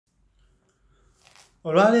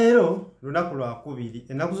Olwaleero lunaku lwakubiri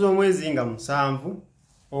ennaku z'omwezi nga 7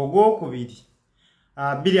 Ogwokubiri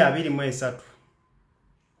 2023.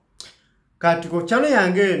 Kati ko channel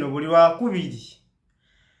yange eno buli lwakubiri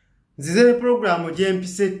nzize programu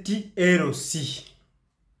gy'empise TLC,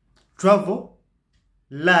 Travel,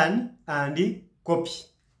 Learn and Copy.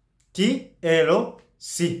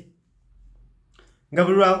 TLC. Nga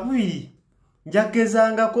buli lwakubiri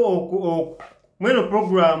njagezangako mweno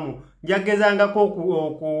programu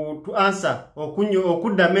njagezangako to answer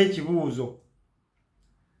okuddamu ekibuuzo.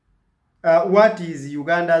 What is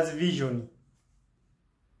Uganda's vision?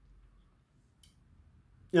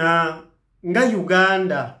 Nga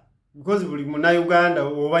Uganda, because buli muna Uganda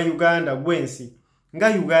oba Uganda gwensi, nga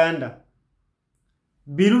Uganda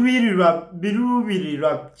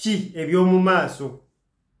birubirirwa ki ebyomumaaso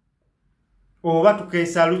oba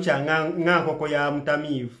tukesa lucha nga nkoko ya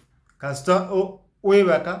mutamivu kasita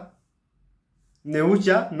webaka ne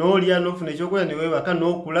ucha n'olya n'ofuna ekyokulya ne webaka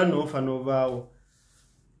n'okula n'ofa n'ovaawo.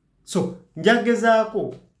 So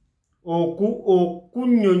njagezaako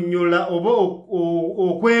okunnyonnyola oba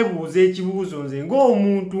okwebuuza ekibuuzo nze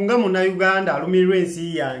ng'omuntu nga Munnayuganda alumirwa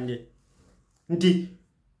ensi yange nti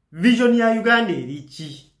vision ya Uganda eri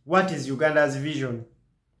ki? What is Uganda's vision?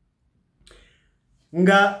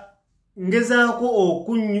 Nga ngezaako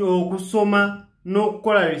okusoma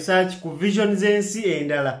n'okukola research ku vision z'ensi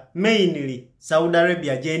endala, mainly Saudi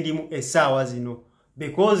Arabia gyendimu essaawa zino,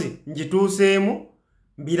 because njituuseemu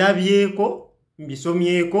mbirabyeko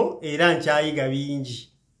mbisomyeko era nkyayiga bingi.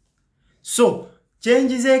 So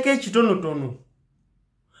kyenjizeeko ekitonotono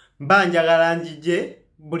mba njagala njije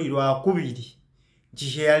buli lwakubiri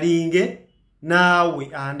nkisharinge naawe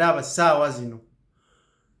andaba ssaawa zino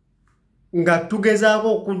nga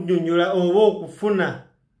tugezaako okunnyonnyola oba okufuna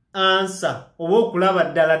answer oba okulaba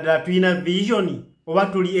ddala tulina vision oba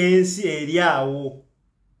tuli ensi eri awo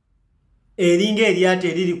eringa eryato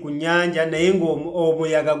eriri ku nnyanja naye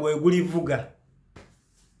ng'omuyaga gwe gulivuga.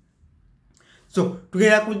 So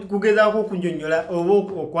kugezaako okunnyonnyola oba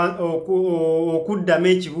okuddamu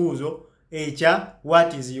ekibuuzo ekya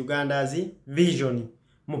what is Uganda's vision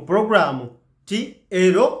mu programu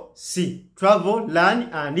TLC, Travel, Learn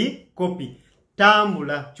and Copy.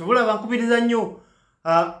 Tambula kyobula bankubiriza nnyo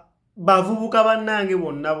bavubuka bannange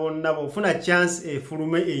bonna bofuna chance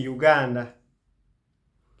efulume e Uganda.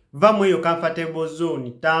 Va mu eyo comfortable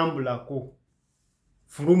zone, tambulako,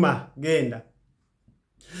 fuluma, genda.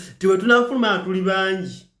 Tiwe tunafuluma tuli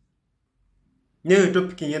bangi. Neyo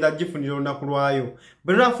topic ngenda gifunira olunaku lwayo.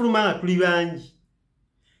 Bwe tunafuluma tuli bangi.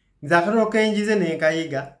 Nze akatono enjize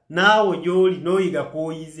nenkayiga naawe gy'oli n'oyiga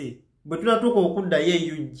k'oyize. Bwe tunatuuka okuddayo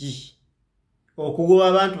eyuggi okugoba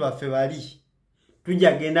abantu baffe bali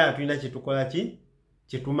tujja genda nga tulina kyetukola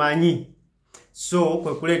kyetumanyi. So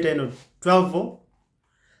kwe kuleeta eno travel,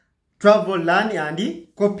 learn and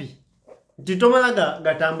copy. Titomala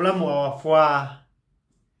gatambula mu wafwa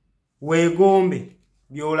weegombe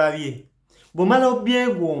byolabye. Bw'omala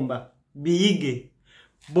obyegomba biyige.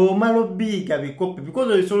 Bw'omala obiyiga bikopi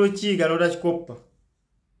because osobola okiyiga n'otakikopa.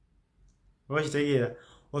 Oba kitegeera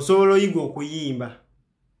osobola oyiga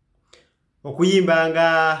okuyimba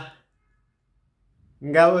nga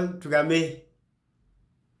tugambe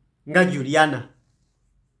nga Juliana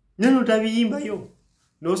neno tabiyimbayo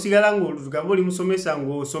n'osigala ng'olugambo oli musomesa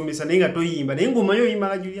ng'osomesa naye nga toyimba naye ng'omanyi oyimba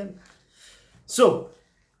nga Juliana. So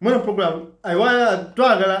mwena program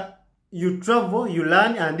twagala you travel, you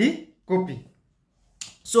learn and copy.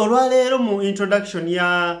 So olwaleero mu introduction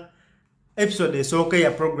ya episode esooka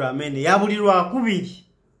ya program ene ya buli lwakubiri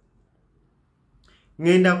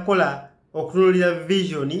ngenda kukola okutunulira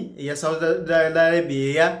vision ya Saudi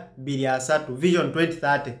Arabia ya 23 vision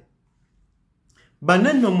 2030.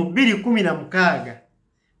 Bananno mu 2016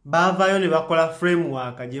 baavaayo ne bakola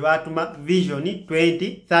framework gye baatuma vision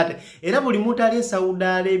 2030 era buli muntu ali Saudi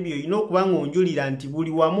Arabia olina okuba ng'onjulira nti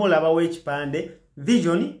buli wamu olabawo ekipande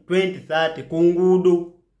vision 2030 ku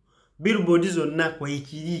nguudo billboard zonna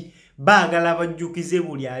kwekiri baagala bajjukize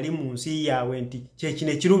buli ali mu nsi yaabwe nti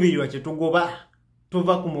kyekino ekirubirirwa kye tugoba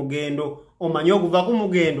tuva ku mugendo. Omanyi okuva ku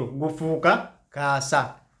mugendo gufuuka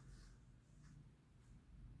kaasa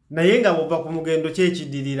naye nga bw'ova ku mugendo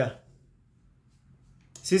kyekidirira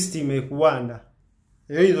system ekuwanda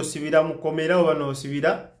eyo yinza osibira mu komera oba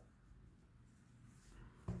n'osibira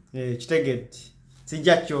kitegeti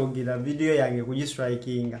sijja kyogera video yange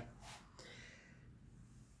kugistrikinga.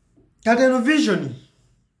 Kati eno vision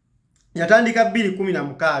yatandika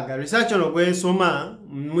 2016. Research ono gwensoma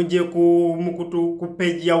mujje ku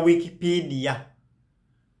page ya Wikipedia.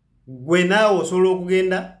 Gwe naawe osobola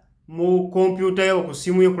okugenda mu computer yo, ku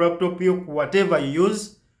simu yo, ku laptop yo, ku whatever you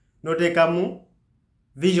use, noteekamu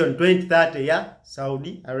Vision 2030 ya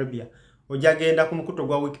Saudi Arabia. Ojagenda ku mukuto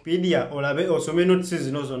gwa Wikipedia olabe osome notices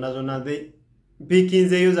zino zonna the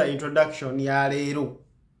Pickings user introduction ya leero.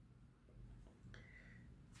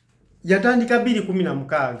 Yatandika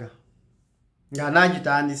 2016 nga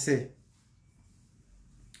nagitandise.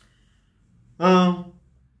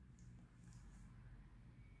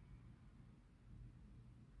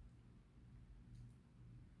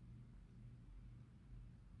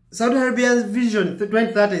 Saudi Arabia's Vision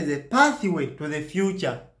 2030 is a pathway to the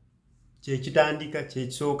future. Chekitandika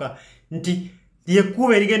chekisoka nti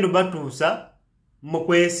lyekkuba erigendo batuusa mu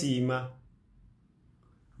kwesiima.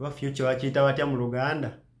 Wa future wakiyita batya mu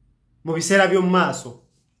Luganda? Mu biseera by'omumaaso.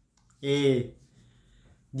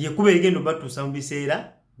 Lyekkuba erigendo batuusa mu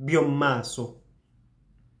biseera by'omumaaso.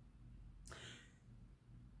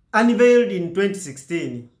 Unveiled in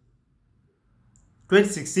 2016.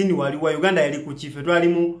 2016 waliwa Uganda yali ku chife twali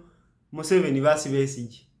mu 7 verse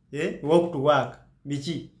message. Walk to work.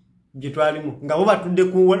 Biki bye twalimu nga bo batudde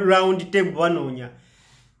ku round table banoonya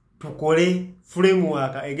tukole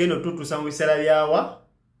framework egendo tutusa mu biseera byawa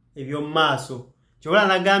eby'omumaaso. Kyobola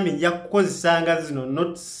nagambye nja kukozesanga zino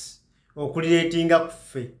notes okuliretinga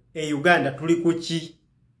kuffe Uganda tuli ku ki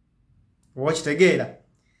wakitegeera.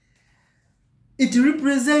 It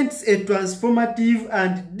represents a transformative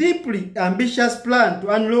and deeply ambitious plan to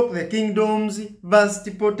unlock the kingdom's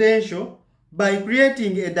vast potential by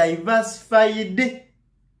creating a diversified,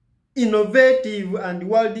 innovative and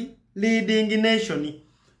world-leading nation.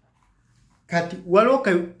 Kati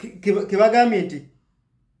waloka kibagambye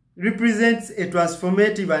represents a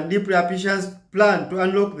transformative and deeply ambitious plan to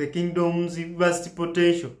unlock the kingdom's vast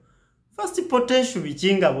potential. Vast potential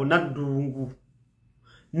bichinga bona ddungu.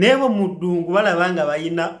 Nebo mudungu balabanga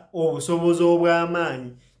bayina obusobozi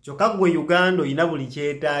obw'amaanyi. Kyokka gwe Uganda oyina buli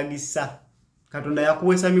kyetaagisa. Katonda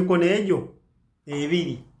yakuwesa mikono egyo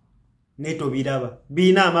ebiri neto biraba.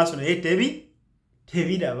 Bina amaaso naye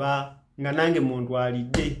tebiraba nga nange muntu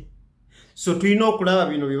alidde. So tulina okulaba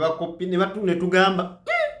bino bye bakopi ne tugamba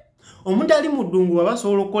omuntu ali mudungu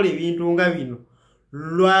babasobola okukola ebintu nga bino.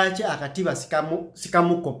 Lwaki akatiba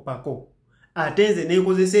sikamukoppako? Ate nze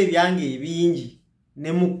neekozesa ebyange ebingi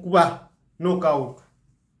ne mukuba knockout.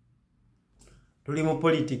 Tuli mu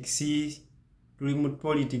politics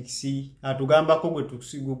atugambako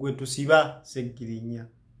gwe tusiba segirinya.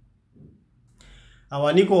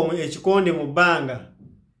 Awaniko ekikonde mu bbanga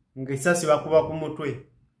ng'essasi bakuba ku mutwe.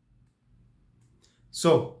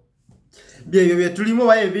 So byebyo bye tulimu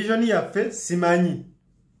baye vision yaffe simanyi.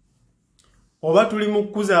 Oba tuli mu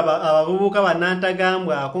kukuza abavubuka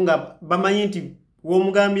bannantagambwa ako nga bamanyi nti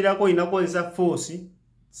w'omugambirako ina kozesa force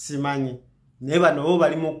simanyi. Naye bano bo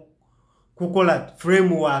bali mu kukola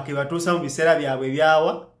framework batuusa mu biseera byabwe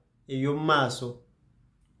ebyawa eby'omumaaso.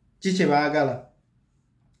 Kiki baagala?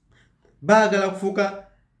 Baagala kufuuka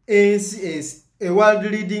ensi as a world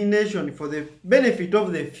leading nation for the benefit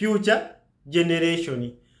of the future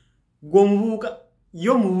generation. Gwomuvubuka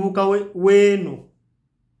yo muvubuka weeno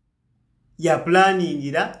ya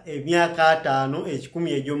planningira emyaka 5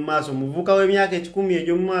 ekikumi egy'omumaaso. Muvubuka w'emyaka 10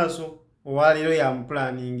 egy'omumaaso owalero ya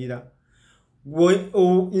planningira.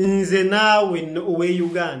 Nze naawe owe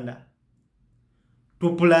Uganda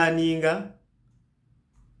tuplanninga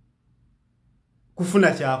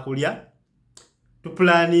kufuna kyakulya,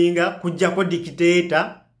 tuplanninga kujjako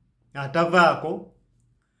dictator atavaako,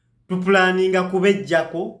 tuplanninga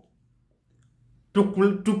kubejjako,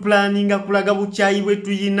 tuplanninga kulaga bukyayi bwe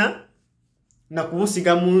tuyina na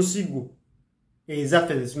kubusiga mu nsigo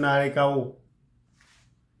ezaffe ze tunalekawo.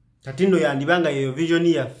 Kati nno yandibanga yeyo vision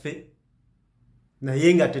yaffe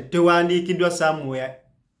naye nga tewandiikiddwa somewhere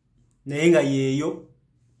naye nga yeeyo.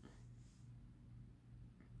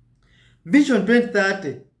 Vision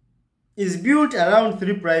 2030 is built around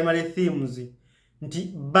 3 primary themes.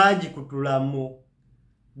 Nti bagikutulamu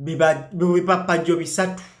bipapajjo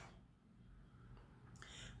bisatu.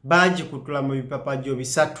 Bagikutulamu bipapajjo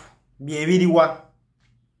bisatu byebiriwa.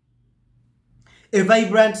 A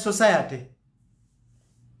vibrant society.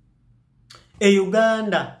 E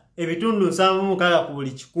Uganda ebitundu 7 ku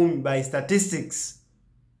buli 10 by statistics.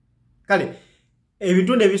 Kale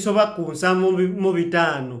ebitundu ebisoba ku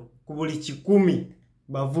 7 ku buli 10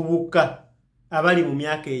 bavubuka abali mu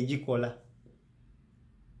myaka egikola.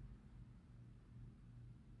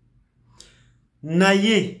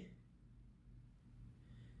 Naye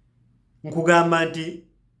nkugamba nti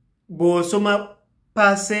bw'osoma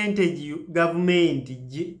percentage government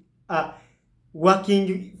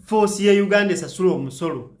working force ya Uganda esasula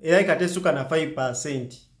omusolo era ikatesuka na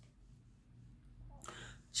 5%.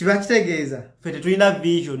 Kiba kitegeeza ffe tetulina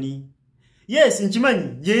vision. Yes,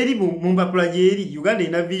 nchimanyi jeri mumpapula jeri Uganda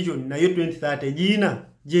ina vision nayo 2030 jina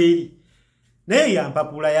jeri. Naye ya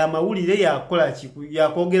mpapula ya mawulire yakola kiku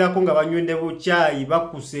yakogerako nga banywende buchai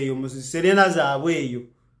bakuseyo mu serena zaabwe eyo.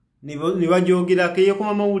 Ni bajogerako eyo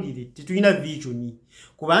kuma mawulire tetulina vision.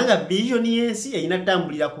 Kubanga vision yensi erina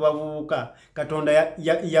tambulira kubavubuka. Katonda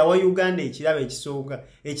yawa Uganda ekiraba ekisonga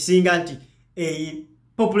ekisinga nti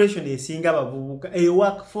population esinga bavubuka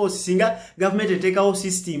workforce singa government etekawo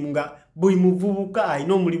system nga buli muvubuka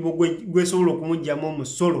alina omulimu gwesobola okumugyamu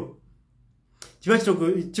omusolo. Kiba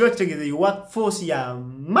kitegeeza workforce ya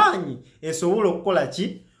maanyi esobola okukola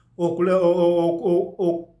ki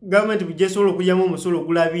government bujesobola okugyamu omusolo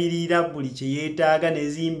ogulabirira buli kye yeetaaga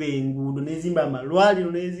nezimba enguudo nezimba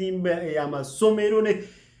amalwaliro nezimba amasomero ne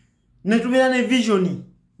tubeera ne vision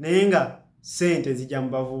naye nga sente zijja mu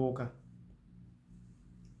bavubuka.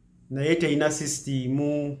 Naye teina system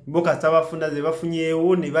boka tabafunda ze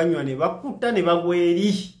bafunyeewo ne banywa ne bakutta ne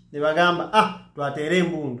bagweri ne bagamba twateera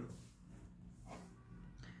embundu.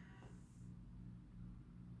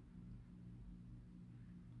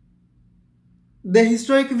 The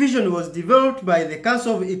historic vision was developed by the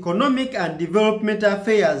Council of Economic and Development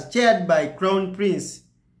Affairs chaired by Crown Prince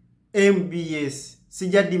MBS.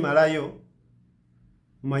 Sijadi malayo.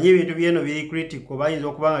 Manye ebintu byeno biri critical bayinza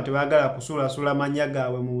okuba nga tebagala kusula manya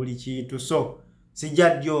gaabwe mu buli kintu. So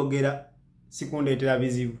sijadi yogera sikundeetera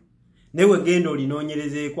bizibu. Newe genda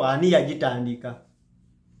olinoonyerezeeko ani yagitandika.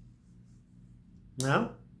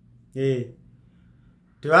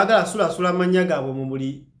 Tebagala sula manya gaabwe mu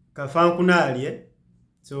buli kafankunaali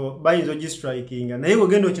so bayinza ogistrikinga naye we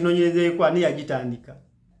genda okinoonyerezeeko ani yagitandika.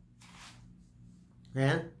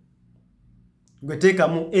 Gwe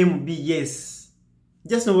teekamu MBS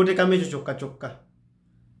just noboteekamu ekyo kyokka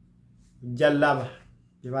ojja laba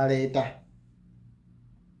gye baleeta.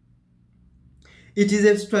 It is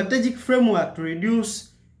a strategic framework to reduce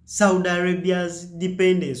Saudi Arabia's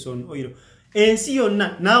dependence on oil. Ensi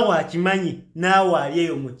yonna naawe akimanyi naawe ali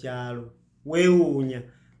eyo mu kyalo weewuunya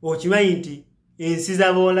okimanyi nti ensi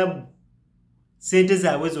z'Abawarabu sente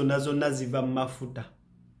zaabwe zonna ziva mu mafuta.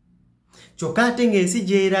 Kyokka ate ng'ensi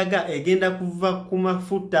gy'eraga egenda kuva ku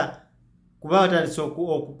mafuta kuba batandise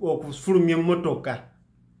okufulumya emmotoka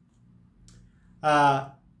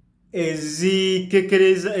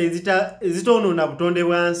ezitoonoona butonde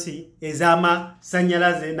bwansi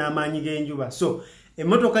ez'amasannyalaze n'amaanyi g'enjuba. So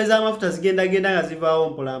emmotoka ez'amafuta zigenda nga zivaawo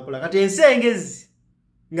mpolampola. Kati ensi engezi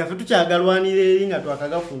nga ffe tukyagalwanira eri nga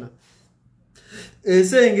twakagafuna.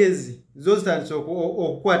 Ensi engezi zo zitandise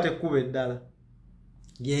okukwata ekkubo eddala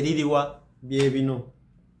lyeririwa bye bino.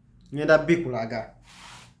 Ngenda bikulaga.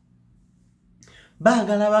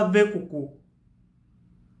 Baagala bave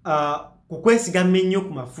ku kwesigama ennyo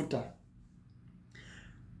ku mafuta.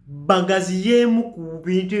 Bagaziyeemu ku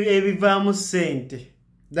bintu ebivaamu ssente.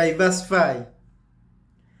 Diversify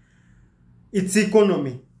its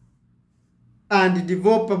economy and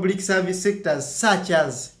develop public service sectors such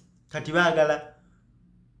as kati baagala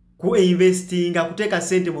ku investinga kuteeka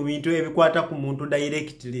sente mu bintu ebikwata ku muntu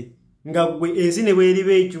directly nga gwe ensi ne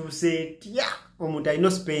bweriba ekyuse tya omuntu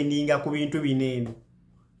alina spendinga ku bintu bineeno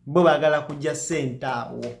bo baagala kujja sente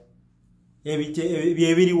awo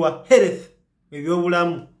byebiriwa health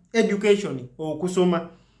ebyobulamu education okusoma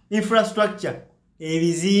infrastructure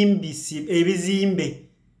ebizimbe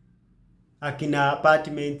akina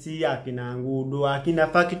apartments akina nguudo akina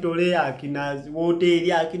factory akina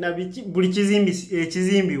hoteli akina buli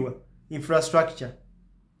ekizimbiwa infrastructure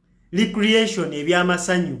recreation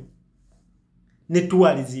ebyamasanyu ne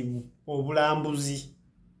tourism obulambuzi.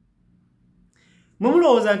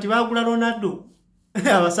 Mumulowooza nti baagula Ronaldo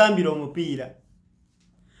abasambira omupiira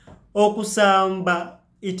okusamba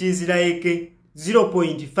it is like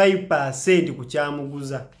 0.5% ku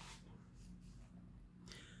kyamuguza.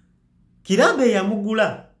 Kirabe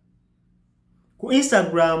yamugula ku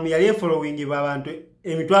Instagram yali following abantu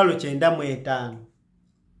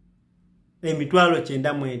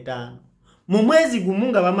 95,000 mu mwezi gumu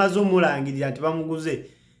nga bamaze omulangirira nti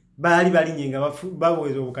bamuguze bali nga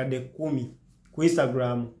baweza obukadde 10 ku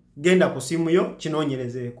Instagram. Genda ku simu yo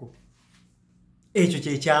kinoonyerezeeko ekyo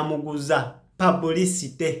kye kyamuguza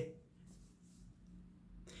publicity.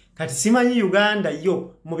 Kati simanyi Uganda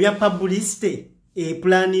yo mu bya publicity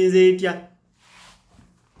planning etya.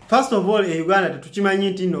 First of all Uganda tukimanyi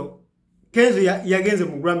nti no Kenzo yagenze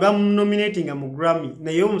mu Grammy nominating mu Grammy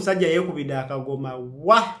naye omusajja yekubida akagoma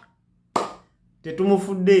wa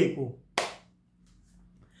tetumufuddeeko.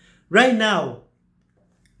 Right now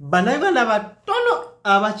Banayuganda batono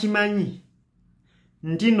abakimanyi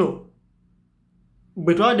ntino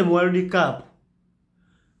bwe twadde mu World Cup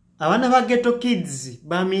Abaana ba Ghetto Kids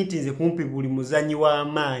ba meetings kumpi buli muzanyi wa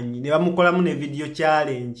amaanyi ne bamukolamu ne video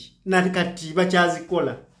challenge na kati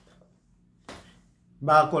bakyazikola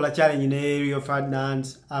bakola challenge ne Rio Ferdinand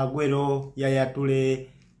Agwero Yayatule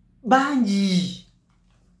banji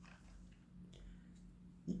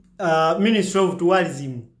Ministry of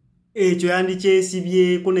Tourism ekyo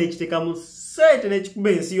yandikyesibye kuna ekitekamu sete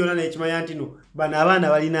n'ekikuba ensi yonna n'ekimanya nti no bano abaana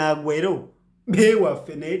balina Agwero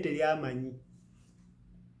bewaffe naye teri amanyi.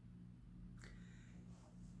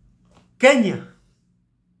 Kenya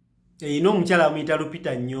erina omukyala amuyita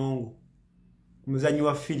Lupita Nyong'o muzanyi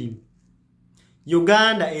wa firimu.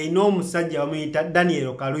 Uganda erina omusajja bamuyita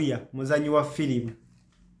Daniel Kaluuya muzanyi wa firimu.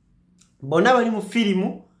 Bonna bali mu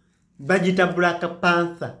firimu bagita Black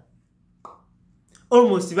Panther.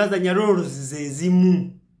 Almost bazanya roles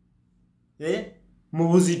zezimu. Mu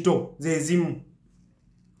buzito zezimu.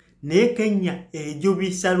 Naye Kenya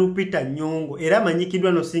ejubisa Lupita Nyong'o era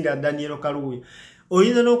amanyikidwa nosinga Daniel Kaluuya.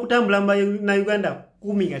 Oyinza n'okutambula na Uganda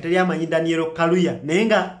 10 nga teri amanyi Daniel Kaluuya naye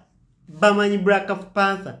nga bamanyi Black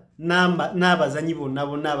Panther n'abazanyi bonna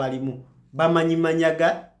abalimu bamanyi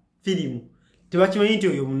manyaga firimu tebakimanyi nti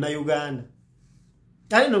oyo munna Uganda.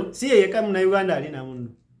 Alino si yeka munna Uganda alina munno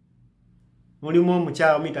mulimu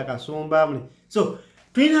omukyala omuyita Kasumba mule. So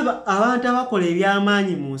tulina abantu abakola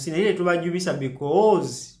ebyamaanyi mu nsi naye tubajubisa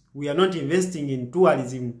because we are not investing in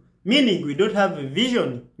tourism, meaning we don't have a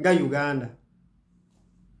vision nga Uganda.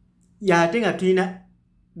 Yate nga tulina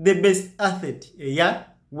the best asset eya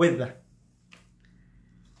weather.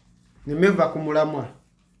 Nemeva kumulamwa.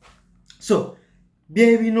 So,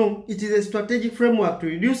 bienvenue, it is a strategic framework to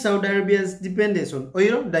reduce Saudi Arabia's dependence on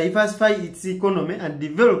oil, diversify its economy, and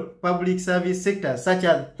develop public service sectors such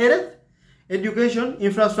as health, education,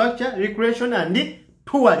 infrastructure, recreation, and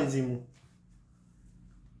tourism.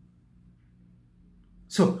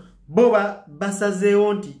 So, boba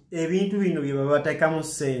basazeewo nti ebintu bino bye babatekamu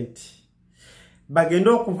sente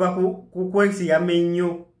bagenda okuva ku kwesigama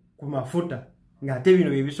ennyo ku mafuta ng'ate bino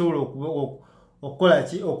bye bisobola okukola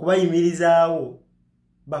ki okubayimirizaawo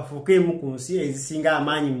bafuukeemu ku nsi ezisinga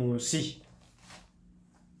amaanyi mu nsi.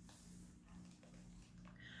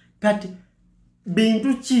 Kati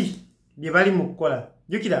bintu ki bye bali mu kukola?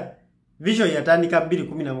 Jukira vision yatandika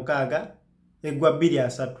 2016 eggwa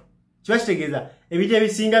 2023. Kiba kitegeeza ebintu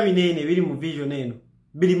ebisinga binene biri mu vision eno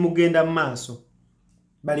biri mugenda mu maaso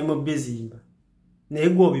bali mu bizimba naye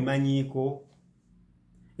gwe obimanyiiko.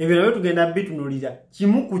 Ebyo nabyo tugenda bitunulira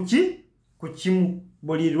kimu ku kimu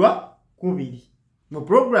bulirwa kubiri mu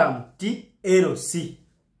program TLC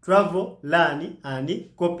Travel, Learn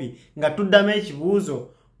and Copy nga tuddamu ekibuuzo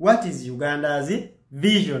what is Uganda's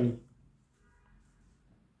vision?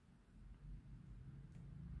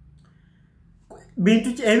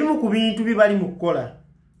 Bintu ebimu ku bintu bibali mu kukola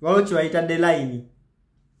waliwo kibayita the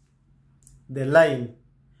line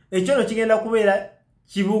ekyo no kigenda kubeera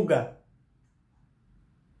kibuga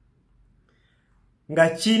nga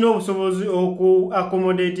kino obusobozi oku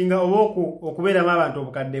accommodating oba okubeeramu abantu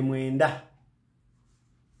obukadde 9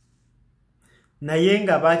 naye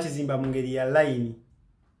nga bakizimba mu ngeri ya line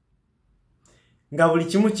nga buli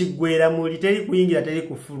kimu kiggwera muli teri kuyingira teri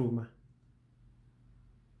kufuluma.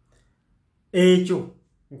 Ekyo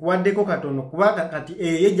nkuwaddeko katono kubanga kati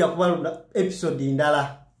yejja kubalunda episode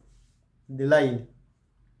ndala the line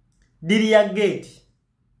diri ya gate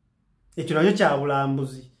ekyo nakyo kya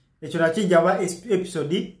bulambuzi ekyo nakijja ba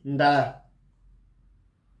episode ndala.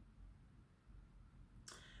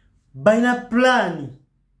 Baina plan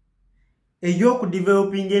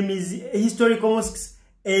ey'okudeveloping historical mosques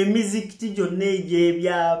emizikiti gyonna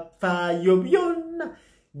egy'ebyafaayo byonna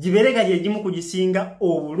gibeereka gye gimu kugisinga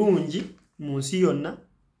obulungi mu nsi yonna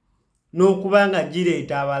n'okubanga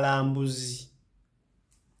gireeta abalambuzi.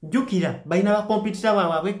 Jukira balina bakompitita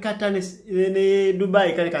baabwe ab'ekkata ne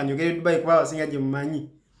Dubai kale kanjogere Dubai kuba abasinga gye mumanyi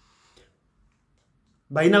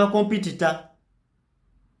balina bakompitita.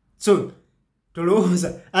 So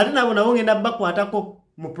tolowooza ate nabo ngenda bakwatako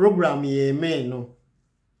mu programu y'emeeno.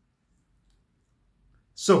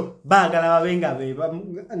 So baagala babe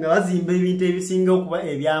nga bazimba ebintu ebisinga okuba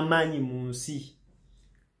ebyamaanyi mu nsi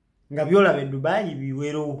nga byolaba Dubai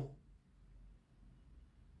biwero.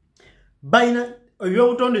 Balina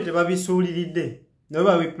ebyobutonde tebabisuuliridde nabo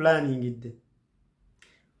babiplaningidde.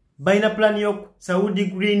 Balina plan y'oku Saudi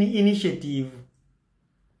Green Initiative.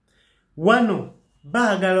 Wano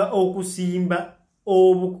baagala okusimba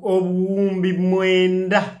obuwumbi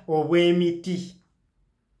 9 obw'emiti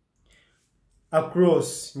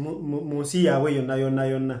across mu nsi yaabwe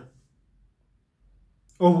yonna.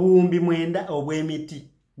 Obuwumbi 9 obw'emiti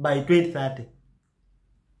by 2030.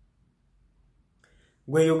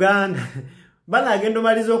 Gwe Uganda banagenda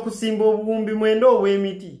maliza okusimba obumbi mwendo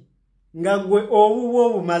obw'emiti nga gwe obubwo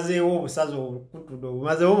obumazeewo obusaze obukutudo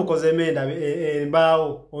obumazeewo obukoze emenda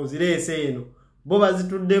embaawo ozireese eno bo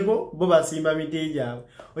bazituddeko bo basimba miti gyabwe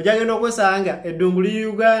ojagenda okwesanga eddungu liri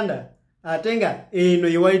Uganda ate nga eno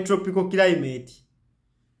yewali tropical climate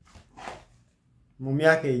mu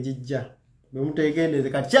myaka egijja bwe mutegendeze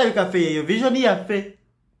kati kyabi kaffe eyo vision yaffe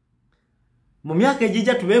mu myaka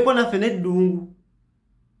egijja tubeeko naffe n'eddungu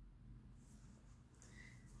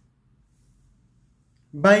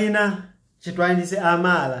bayina kyetwandise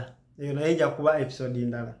amaala eyo naye ejja kuba episode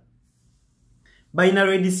ndala bayina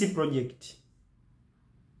Red Sea project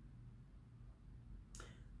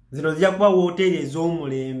zino zijja kuba wooteri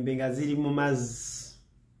ez'omulembe nga ziri mu mazzi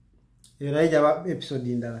eyo naye ejja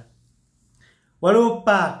episode ndala waliwo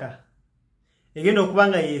paaka egenda okuba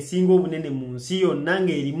nga yeesinga obunene mu nsi yonna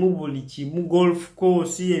ng'erimu buli kimu golf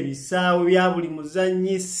course ebisaawe bya buli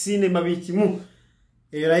muzannyi sinema buli kimu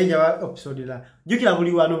eyo naye ejja episode ndala jjukira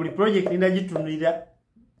buli wano buli project nda gitunulira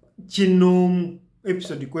kinoomu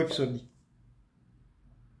episode ku episode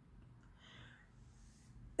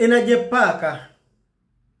Energy paaka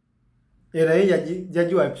era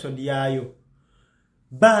jajiwa episode yayo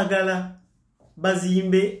baagala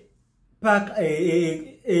bazimbe paaka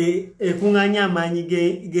ekunganya amaanyi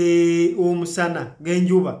ge omusana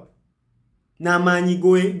genjuba n'amaanyi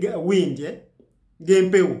wind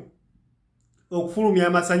gempewo okufulumya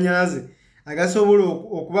amasanyalaze agasobola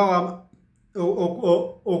okuba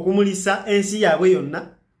okumulisa ensi yaabwe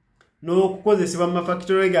yonna n'okukozesebwa mu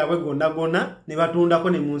mafactory gaabwe gonna ne batundako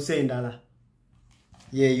ne mu nsi endala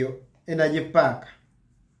yeeyo Energy Park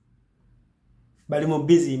bali mu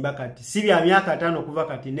bizimba kati si bya myaka 5 kuva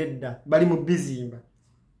kati nedda bali mu bizimba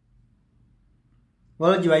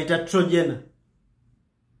walo jibayita Trojena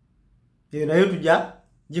eyo nayo tujja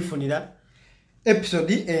gifunira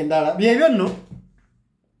episode endala byebyo nno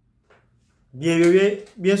byebyo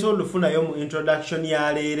byesobola okufunayo mu introduction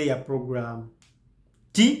ya leero ya program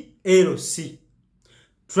TLC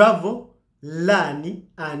Travel, Learn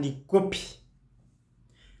and Copy.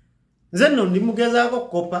 Nze nno ndi mugezaako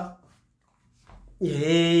kopa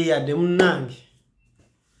yadde munnange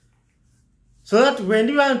so that bwe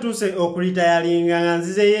ndiba ntuuse okulitayalinga nga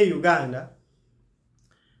nzizeyo Uganda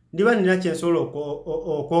ndiba nina kyensobola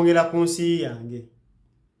okwongera ku nsi yange.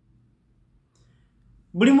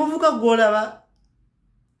 Buli muvuka gw'olaba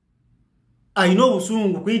alina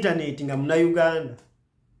obusungu ku internet nga muna Uganda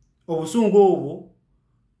obusungu obwo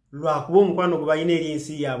lwakuba omukwano gwe balina eri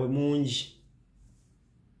ensi yaabwe mungi.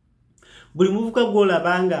 Buli muvuka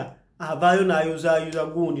gw'olaba nga avaayo n'ayuzaayuza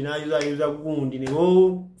gundi ne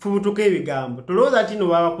bofubutuka ebigambo tolowooza ati no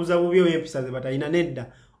babakuza bubi ebisa ze batalina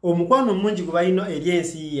nedda omukwano mungi gwe balina eri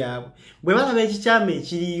ensi yaabwe bwe balaba ekikyama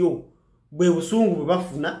ekiriyo bwe busungu bwe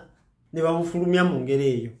bafuna ne babufulumya mu ngeri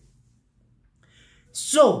eyo.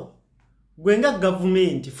 So gwe nga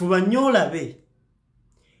gavumenti fuba nnyo olabe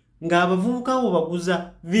ng'abavubuka bo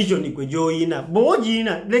baguza vision gwe gy'oyina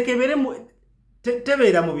bw'ogiyina lekebere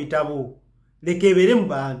tebeera mu bitabo lekebere mu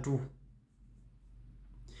bantu.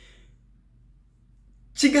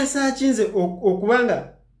 Kigasa kinze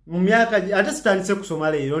okubanga mu myaka ate sitandise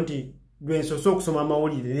kusoma leero nti lwensoose okusoma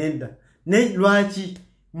amawulire nedda ne lwaki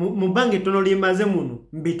mu bbanga ettono limaze muno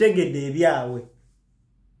mbitegedde ebyawe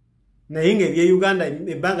naye ng'ebye Uganda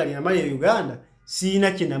ebbanga lyamala e Uganda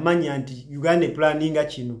siina kinamanya nti Uganda eplaninga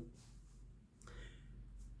kino.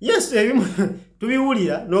 Yes ebimu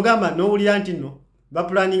tubiwulira n'ogamba n'owulira nti nno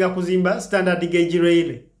baplaninga kuzimba standard gauge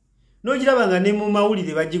rail n'ogiraba nga ne mu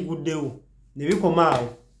mawulire bagiguddewo ne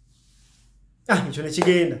bikomaawo ekyo ne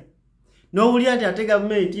kigenda n'owulira nti ate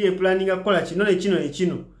gavumenti eplaninga kukola kino ne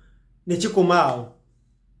kino ne kikomaawo.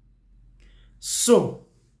 So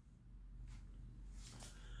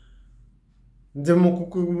nze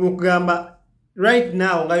mukugamba right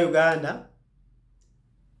now nga Uganda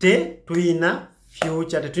tuyina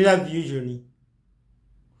future tetulina vision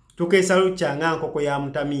tukeesa lukyanga nkoko ya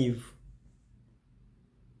mutamiivu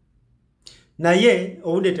naye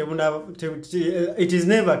obudde it is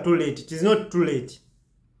never too late, it is not too late.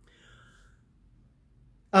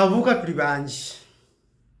 Abavubuka tuli bangi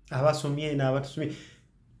abasomye n'abatusomye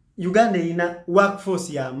Uganda erina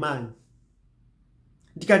workforce ya amaanyi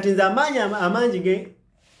nti kati nze amaanyi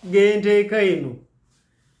genteeka eno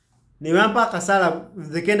ne bampa akasala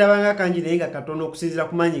zekenda banga kangi naye nga katono okusinziira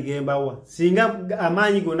ku maanyi gembawa singa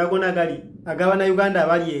amaanyi gonna gali agabana Uganda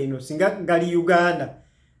abali eno singa gali Uganda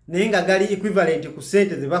naye nga gali equivalent ku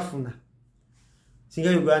sente ze bafuna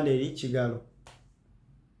singa Uganda eri kigalo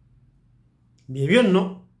byebyo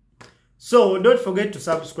nno. So don't forget to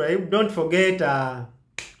subscribe, don't forget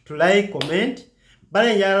to like, comment.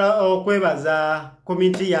 balenjala okwebaza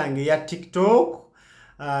community yange ya TikTok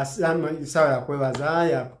sawa yakwebaza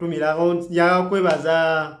yakutumiraho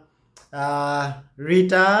yakwebaza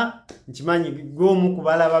Rita nchimanyi gomu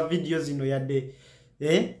kubalaba video zino yadde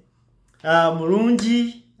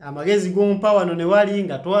mulungi amagezi gompa wano ne wali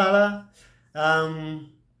ngatwala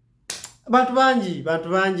bantu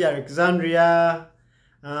bangi Alexandria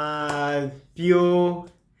Pio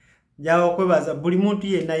jawo kwebaza buli muntu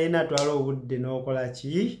yena twala obudde n'okola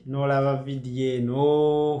ki n'olaba video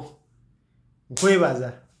eno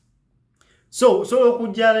nkwebaza so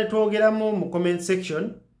okujja twogeramu mu comment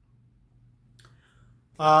section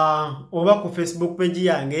oba ku Facebook page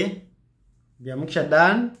yange Byamukisha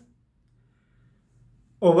Dan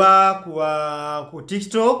oba ku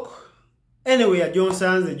TikTok anyway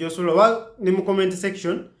Johnsanze Josulo oba ne mu comment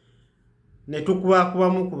section ne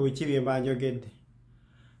tukubamu ku kibi mbanjogedde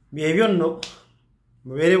byebyo nno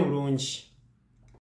mubere bulungi.